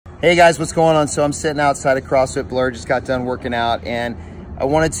Hey guys, what's going on? So I'm sitting outside of CrossFit Blur, just got done working out, and I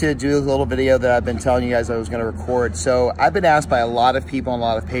wanted to do a little video that I've been telling you guys I was gonna record. So I've been asked by a lot of people and a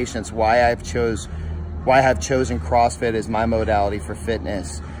lot of patients why I've chosen CrossFit as my modality for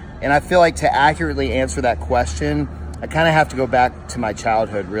fitness. And I feel like to accurately answer that question, I kind of have to go back to my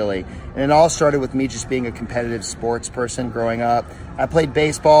childhood, really. And it all started with me just being a competitive sports person growing up. I played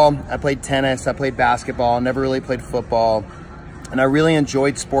baseball, I played tennis, I played basketball, never really played football. And I really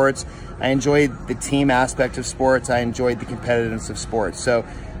enjoyed sports. I enjoyed the team aspect of sports. I enjoyed the competitiveness of sports. So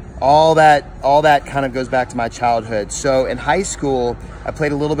all that kind of goes back to my childhood. So in high school, I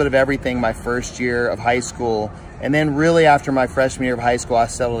played a little bit of everything my first year of high school. And then really after my freshman year of high school, I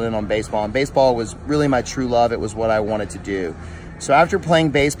settled in on baseball. And baseball was really my true love. It was what I wanted to do. So after playing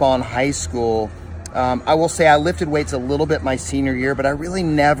baseball in high school, I will say I lifted weights a little bit my senior year, but I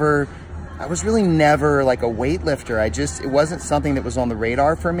was really never like a weightlifter. It wasn't something that was on the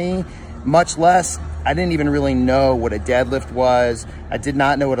radar for me, much less, I didn't even really know what a deadlift was. I did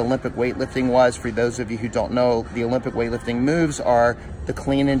not know what Olympic weightlifting was. For those of you who don't know, the Olympic weightlifting moves are the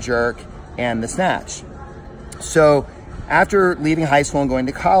clean and jerk and the snatch. So after leaving high school and going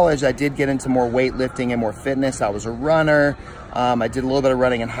to college, I did get into more weightlifting and more fitness. I was a runner. I did a little bit of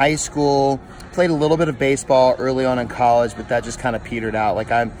running in high school, played a little bit of baseball early on in college, but that just kind of petered out.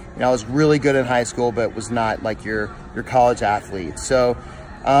 Like I was really good in high school, but was not like your college athlete. So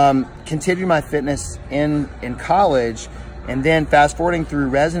continued my fitness in college, and then fast forwarding through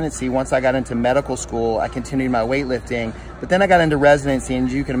residency, once I got into medical school, I continued my weightlifting, but then I got into residency, and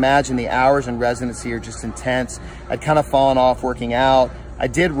you can imagine the hours in residency are just intense. I'd kind of fallen off working out. I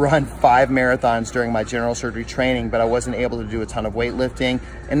did run 5 marathons during my general surgery training, but I wasn't able to do a ton of weightlifting.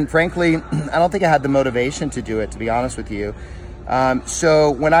 And frankly, I don't think I had the motivation to do it, to be honest with you. So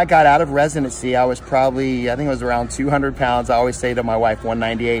when I got out of residency, I was probably, I think it was around 200 pounds. I always say to my wife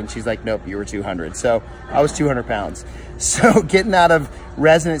 198, and she's like, nope, you were 200. So I was 200 pounds. So getting out of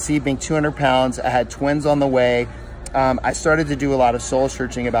residency, being 200 pounds, I had twins on the way. I started to do a lot of soul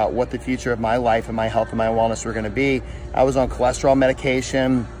searching about what the future of my life and my health and my wellness were going to be. I was on cholesterol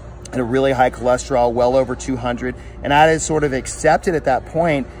medication and a really high cholesterol, well over 200. And I had sort of accepted at that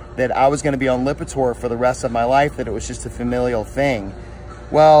point that I was going to be on Lipitor for the rest of my life, that it was just a familial thing.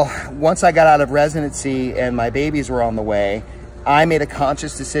 Well, once I got out of residency and my babies were on the way, I made a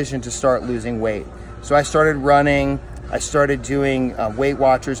conscious decision to start losing weight. So I started running, I started doing Weight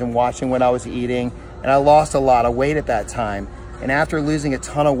Watchers and watching what I was eating. And I lost a lot of weight at that time. And after losing a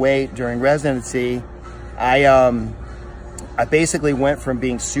ton of weight during residency, I basically went from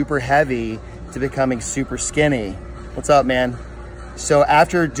being super heavy to becoming super skinny. What's up, man? So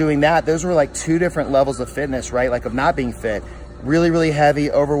after doing that, those were like 2 different levels of fitness, right? Like of not being fit, really, really heavy,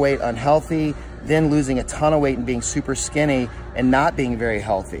 overweight, unhealthy, then losing a ton of weight and being super skinny and not being very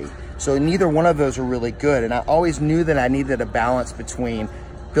healthy. So neither one of those were really good. And I always knew that I needed a balance between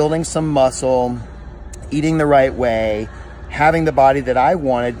building some muscle, eating the right way, having the body that I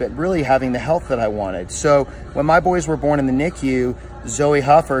wanted, but really having the health that I wanted. So when my boys were born in the NICU, Zoe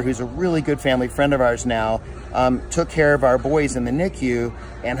Huffer, who's a really good family friend of ours now, took care of our boys in the NICU,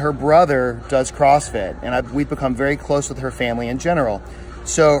 and her brother does CrossFit, and we've become very close with her family in general.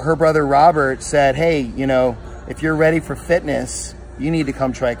 So her brother Robert said, hey, you know, if you're ready for fitness, you need to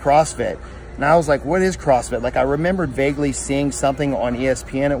come try CrossFit. And I was like, what is CrossFit? Like I remembered vaguely seeing something on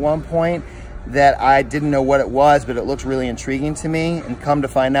ESPN at one point that I didn't know what it was, but it looked really intriguing to me, and come to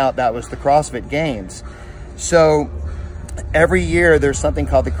find out that was the CrossFit Games. So every year there's something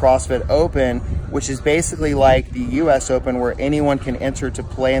called the CrossFit Open, which is basically like the US Open, where anyone can enter to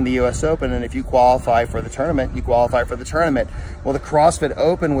play in the US Open, and if you qualify for the tournament, you qualify for the tournament. Well, the CrossFit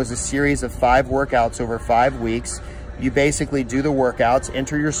Open was a series of 5 workouts over 5 weeks. You basically do the workouts,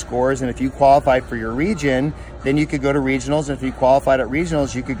 enter your scores, and if you qualified for your region, then you could go to regionals, and if you qualified at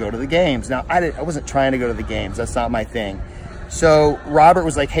regionals, you could go to the games. Now, I wasn't trying to go to the games. That's not my thing. So Robert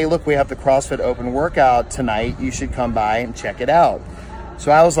was like, hey, look, we have the CrossFit Open workout tonight. You should come by and check it out.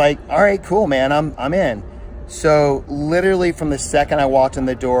 So I was like, all right, cool, man, I'm in. So literally from the second I walked in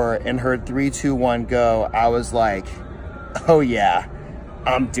the door and heard 3, 2, 1, go, I was like, oh yeah,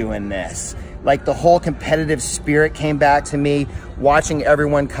 I'm doing this. Like the whole competitive spirit came back to me. Watching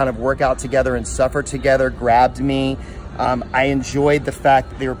everyone kind of work out together and suffer together grabbed me. I enjoyed the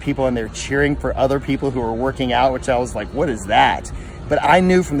fact that there were people in there cheering for other people who were working out, which I was like, what is that? But I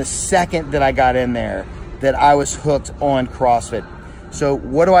knew from the second that I got in there that I was hooked on CrossFit. So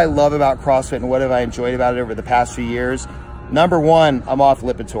what do I love about CrossFit and what have I enjoyed about it over the past few years? Number one, I'm off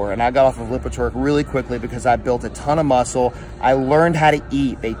Lipitor, and I got off of Lipitor really quickly because I built a ton of muscle. I learned how to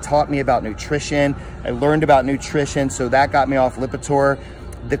eat. They taught me about nutrition. I learned about nutrition, so that got me off Lipitor.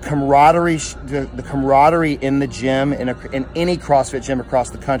 the camaraderie in the gym, in any CrossFit gym across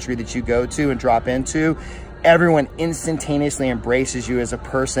the country that you go to and drop into, everyone instantaneously embraces you as a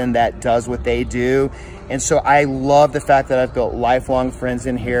person that does what they do. And so I love the fact that I've built lifelong friends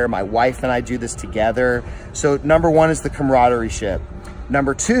in here. My wife and I do this together. So number one is the camaraderie-ship.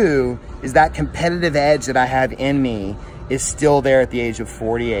 Number two is that competitive edge that I have in me is still there at the age of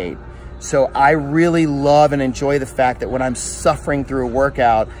 48. So I really love and enjoy the fact that when I'm suffering through a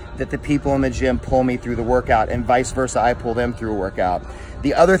workout, that the people in the gym pull me through the workout, and vice versa, I pull them through a workout.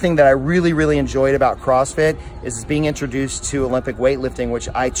 The other thing that I really enjoyed about CrossFit is being introduced to Olympic weightlifting, which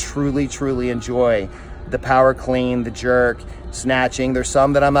I truly enjoy. The power clean, the jerk, snatching. There's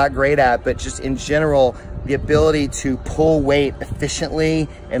some that I'm not great at, but just in general, the ability to pull weight efficiently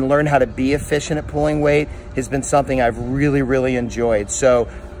and learn how to be efficient at pulling weight has been something I've really enjoyed. So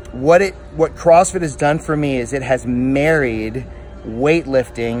what CrossFit has done for me is it has married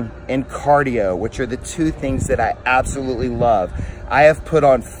weightlifting and cardio, which are the two things that I absolutely love. I have put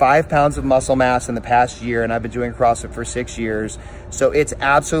on 5 pounds of muscle mass in the past year, and I've been doing CrossFit for 6 years. So it's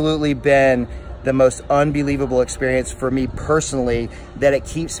absolutely been the most unbelievable experience for me personally, that it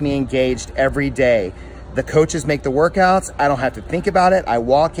keeps me engaged every day. The coaches make the workouts. I don't have to think about it. I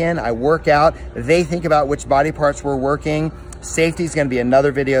walk in, I work out. They think about which body parts we're working. Safety is going to be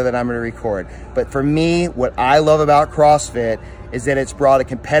another video that I'm going to record. But for me, what I love about CrossFit is that it's brought a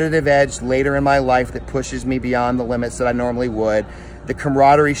competitive edge later in my life that pushes me beyond the limits that I normally would. The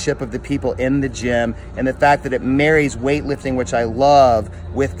camaraderie-ship of the people in the gym, and the fact that it marries weightlifting, which I love,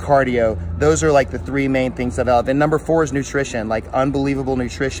 with cardio. Those are like the 3 main things that I love. And number 4 is nutrition, like unbelievable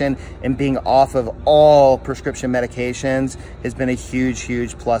nutrition, and being off of all prescription medications has been a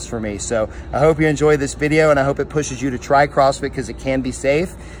huge plus for me. So I hope you enjoyed this video, and I hope it pushes you to try CrossFit because it can be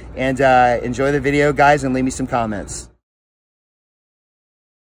safe. And enjoy the video, guys, and leave me some comments.